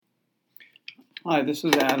Hi, this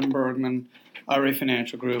is Adam Bergman, IRA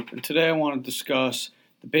Financial Group, and today I want to discuss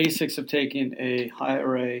the basics of taking a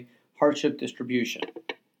IRA hardship distribution.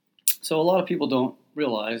 So a lot of people don't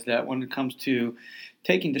realize that when it comes to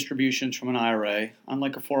taking distributions from an IRA,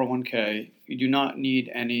 unlike a 401k, you do not need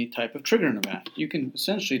any type of triggering event. You can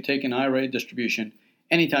essentially take an IRA distribution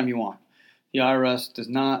anytime you want. The IRS does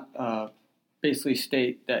not basically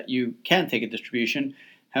state that you can take a distribution.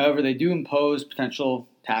 However, they do impose potential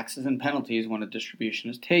taxes and penalties when a distribution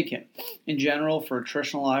is taken. In general, for a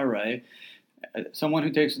traditional IRA, someone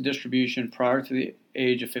who takes a distribution prior to the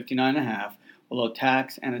age of 59 and a half will owe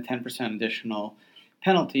tax and a 10% additional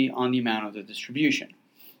penalty on the amount of the distribution.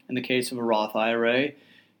 In the case of a Roth IRA,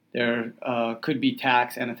 there could be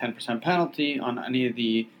tax and a 10% penalty on any of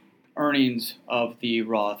the earnings of the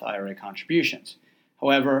Roth IRA contributions.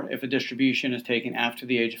 However, if a distribution is taken after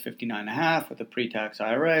the age of 59 and a half with a pre-tax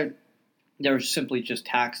IRA, there's simply just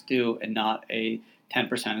tax due and not a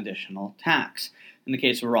 10% additional tax. In the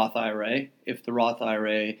case of a Roth IRA, if the Roth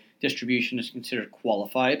IRA distribution is considered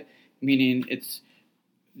qualified, meaning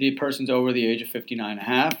the person's over the age of 59 and a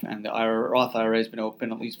half and the Roth IRA has been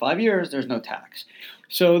open at least 5 years, there's no tax.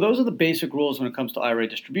 So those are the basic rules when it comes to IRA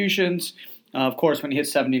distributions. Of course, when you hit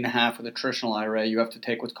 70 and a half with a traditional IRA, you have to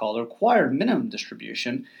take what's called a required minimum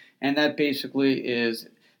distribution, and that basically is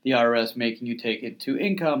the IRS making you take into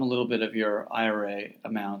income a little bit of your IRA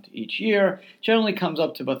amount each year. Generally comes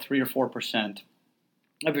up to about 3 or 4%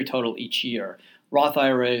 of your total each year. Roth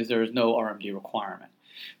IRAs, there is no RMD requirement.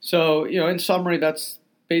 So, in summary, that's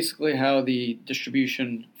basically how the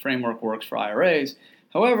distribution framework works for IRAs.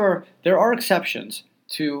 However, there are exceptions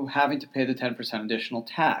to having to pay the 10% additional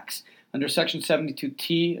tax. Under Section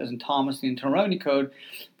 72T, as in Thomas, the Internal Revenue Code,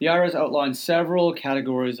 the IRS outlines several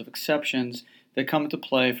categories of exceptions that come into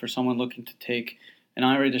play for someone looking to take an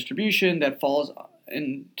IRA distribution that falls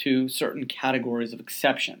into certain categories of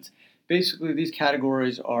exceptions. Basically, these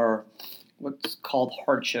categories are what's called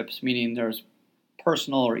hardships, meaning there's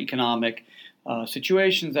personal or economic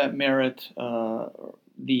situations that merit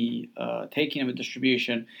the taking of a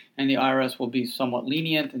distribution, and the IRS will be somewhat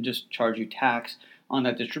lenient and just charge you tax on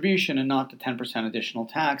that distribution and not the 10% additional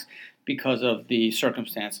tax because of the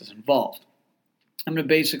circumstances involved. I'm going to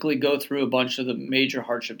basically go through a bunch of the major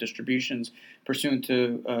hardship distributions pursuant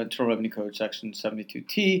to Internal Revenue Code Section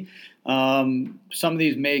 72T. Some of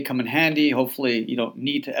these may come in handy. Hopefully, you don't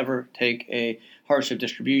need to ever take a hardship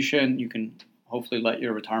distribution. You can hopefully let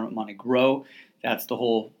your retirement money grow. That's the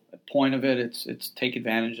whole point of it. It's take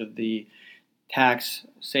advantage of the tax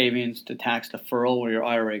savings to tax deferral where your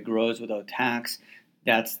IRA grows without tax.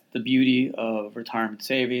 That's the beauty of retirement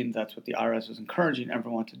savings. That's what the IRS is encouraging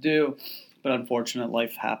everyone to do. But unfortunately,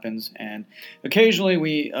 life happens, and occasionally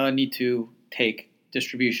we need to take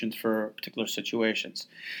distributions for particular situations.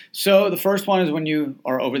 So the first one is when you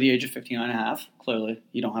are over the age of 59 and a half. Clearly,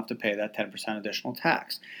 you don't have to pay that 10% additional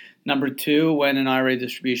tax. Number two, when an IRA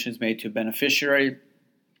distribution is made to a beneficiary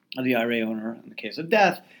of the IRA owner, in the case of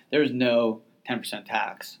death, there is no 10%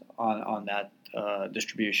 tax on that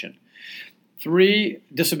distribution. Three,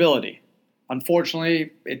 disability.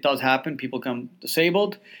 Unfortunately, it does happen. People become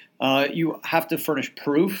disabled. You have to furnish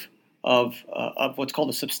proof of what's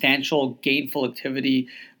called a substantial gainful activity,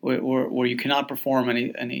 where you cannot perform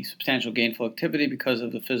any substantial gainful activity because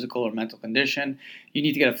of the physical or mental condition. You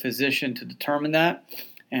need to get a physician to determine that.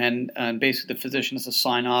 And basically the physician has to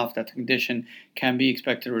sign off that the condition can be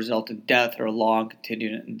expected to result in death or a long,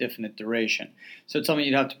 continued, and indefinite duration. So it's something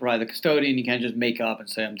you'd have to provide the custodian. You can't just make up and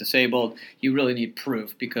say, I'm disabled. You really need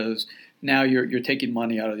proof because now you're taking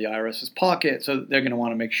money out of the IRS's pocket, so they're going to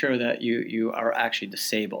want to make sure that you are actually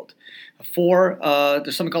disabled. Four,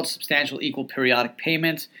 there's something called substantial equal periodic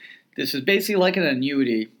payments. This is basically like an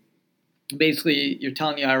annuity. Basically, you're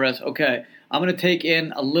telling the IRS, okay, I'm going to take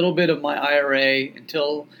in a little bit of my IRA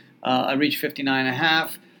until I reach 59 and a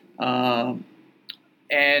half. And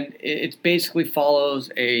it basically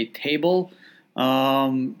follows a table.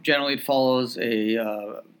 Generally, it follows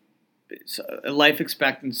a life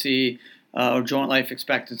expectancy or joint life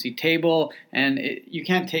expectancy table. And you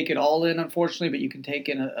can't take it all in, unfortunately, but you can take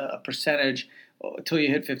in a percentage until you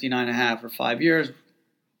hit 59 and a half or 5 years,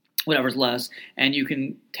 whatever's less. And you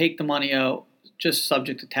can take the money out just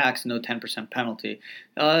subject to tax and no 10% penalty.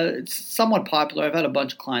 It's somewhat popular. I've had a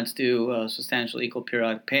bunch of clients do substantial equal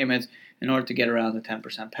periodic payments in order to get around the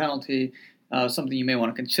 10% penalty. Something you may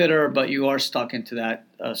want to consider, but you are stuck into that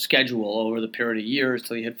schedule over the period of years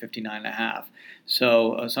till you hit 59 and a half.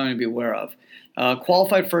 So something to be aware of.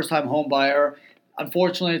 Qualified first-time home buyer,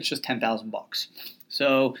 unfortunately, it's just $10,000.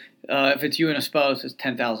 So if it's you and a spouse, it's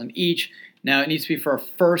 $10,000 each. Now, it needs to be for a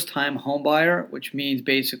first-time home buyer, which means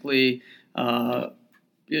basically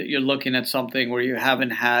you're looking at something where you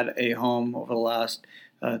haven't had a home over the last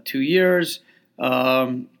 2 years.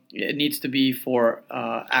 It needs to be for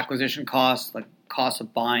acquisition costs, like costs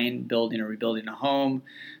of buying, building, or rebuilding a home,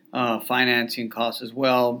 financing costs as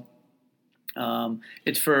well.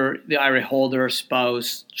 It's for the IRA holder,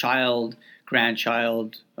 spouse, child,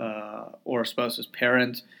 grandchild, or spouse's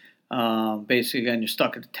parent. Basically, again, you're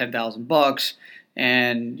stuck at $10,000,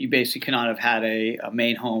 and you basically cannot have had a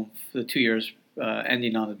main home for the 2 years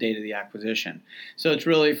ending on the date of the acquisition. So it's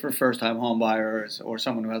really for first-time home buyers or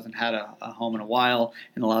someone who hasn't had a home in a while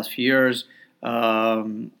in the last few years.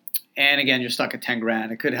 And again, you're stuck at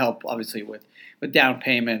 $10,000. It could help, obviously, with down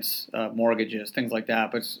payments, mortgages, things like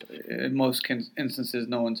that. But in most instances,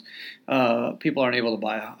 people aren't able to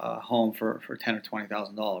buy a home for $10,000 or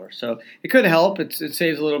 $20,000. So it could help. It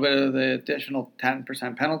saves a little bit of the additional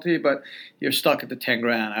 10% penalty, but you're stuck at the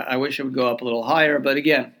 $10,000. I wish it would go up a little higher, but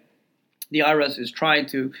again, the IRS is trying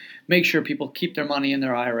to make sure people keep their money in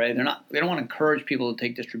their IRA. They don't want to encourage people to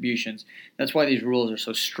take distributions. That's why these rules are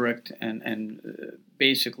so strict and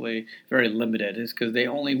basically very limited, is because they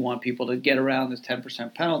only want people to get around this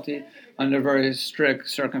 10% penalty under very strict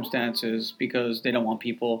circumstances, because they don't want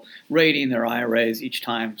people raiding their IRAs each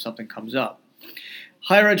time something comes up.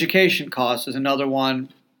 Higher education costs is another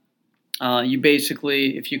one. You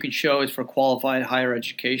basically, if you can show it's for qualified higher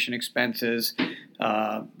education expenses,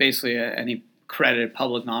 basically any accredited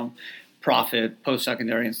public non-profit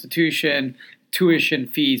post-secondary institution, tuition,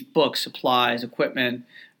 fees, books, supplies, equipment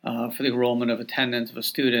for the enrollment of attendance of a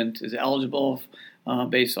student is eligible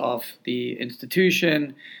based off the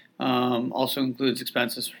institution. Also includes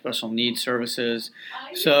expenses for special needs services.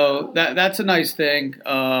 So that's a nice thing.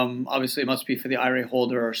 Obviously, it must be for the IRA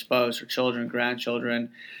holder or spouse or children,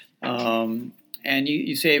 grandchildren. And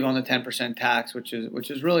you save on the 10% tax, which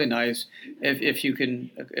is really nice if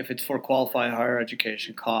it's for qualified higher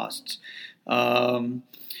education costs. One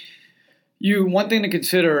thing to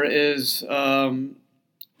consider is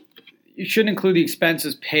you should include the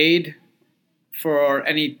expenses paid for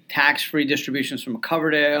any tax-free distributions from a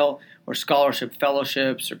Coverdale or scholarship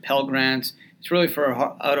fellowships or Pell Grants. It's really for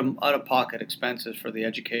out-of-pocket expenses for the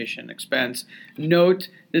education expense. Note,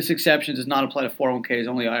 this exception does not apply to 401ks,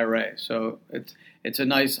 only IRA. So it's a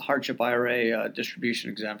nice hardship IRA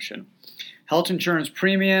distribution exemption. Health insurance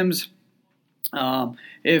premiums.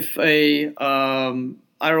 If a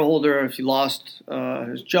IRA holder, if he lost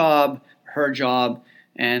his job, her job,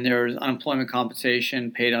 and there's unemployment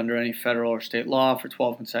compensation paid under any federal or state law for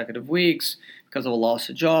 12 consecutive weeks because of a loss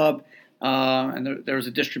of job, and there was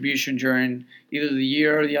a distribution during either the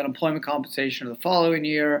year, the unemployment compensation, or the following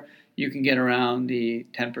year, you can get around the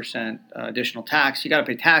 10% additional tax. You got to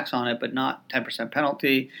pay tax on it, but not 10%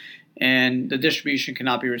 penalty. And the distribution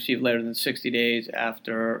cannot be received later than 60 days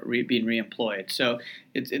after being reemployed. So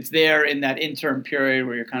it's there in that interim period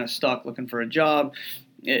where you're kind of stuck looking for a job.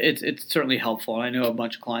 It's certainly helpful. And I know a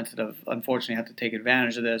bunch of clients that have unfortunately had to take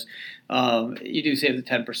advantage of this. You do save the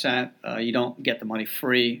 10%. You don't get the money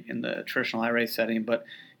free in the traditional IRA setting, but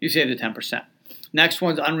you save the 10%. Next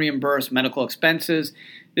one's unreimbursed medical expenses.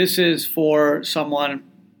 This is for someone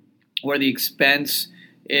where the expense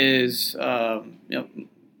is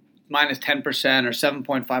minus 10% or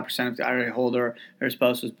 7.5% if the IRA holder or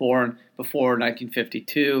spouse was born before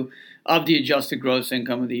 1952 of the adjusted gross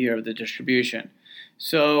income of the year of the distribution.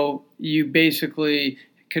 So you basically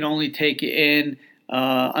can only take in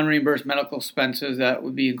unreimbursed medical expenses that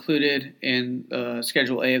would be included in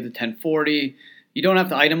Schedule A of the 1040. You don't have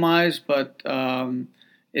to itemize, but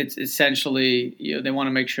it's essentially, they want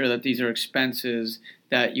to make sure that these are expenses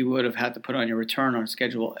that you would have had to put on your return on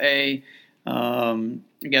Schedule A.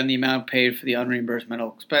 Again, the amount paid for the unreimbursed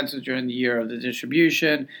medical expenses during the year of the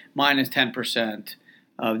distribution minus 10%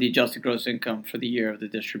 of the adjusted gross income for the year of the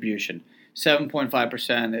distribution.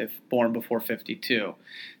 7.5% if born before 52.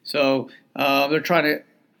 So they're trying to,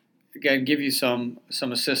 again, give you some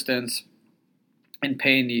assistance in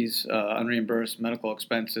paying these unreimbursed medical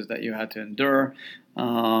expenses that you had to endure.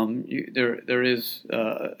 There is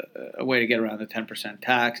a way to get around the 10%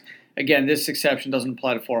 tax. Again, this exception doesn't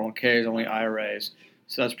apply to 401ks, only IRAs.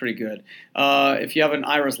 So that's pretty good. If you have an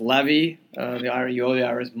IRS levy, you owe the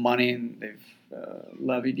IRS money and they've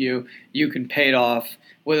levied you, you can pay it off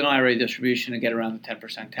with an IRA distribution and get around the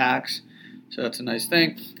 10% tax. So that's a nice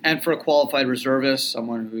thing. And for a qualified reservist,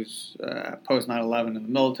 someone who's post 9/11 in the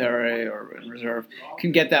military or in reserve,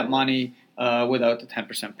 can get that money without the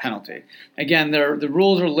 10% penalty. Again, the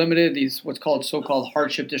rules are limited. These what's called so-called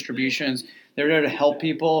hardship distributions. They're there to help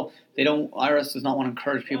people. IRS does not want to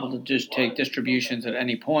encourage people to just take distributions at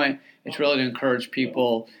any point. It's really to encourage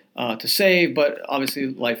people to save, but obviously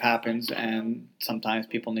life happens and sometimes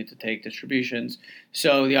people need to take distributions.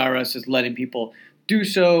 So the IRS is letting people do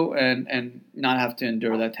so and not have to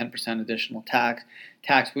endure that 10% additional tax.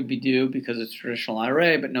 Tax would be due because it's traditional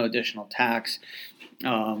IRA, but no additional tax.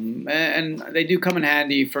 And they do come in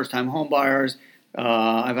handy first-time home buyers.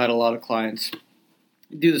 I've had a lot of clients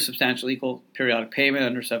do the substantial equal periodic payment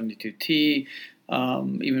under 72T,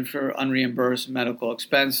 even for unreimbursed medical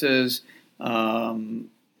expenses.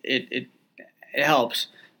 It helps.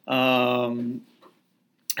 Health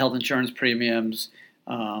insurance premiums,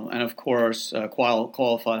 and of course,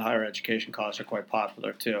 qualified higher education costs are quite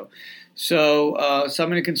popular too. So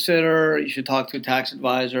something to consider. You should talk to a tax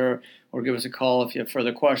advisor or give us a call if you have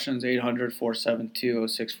further questions,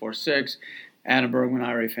 800-472-0646. Anna Bergman,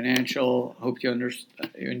 IRA Financial. Hope you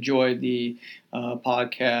enjoyed the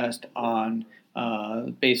podcast on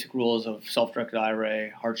basic rules of self-directed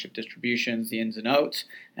IRA, hardship distributions, the ins and outs.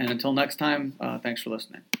 And until next time, thanks for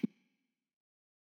listening.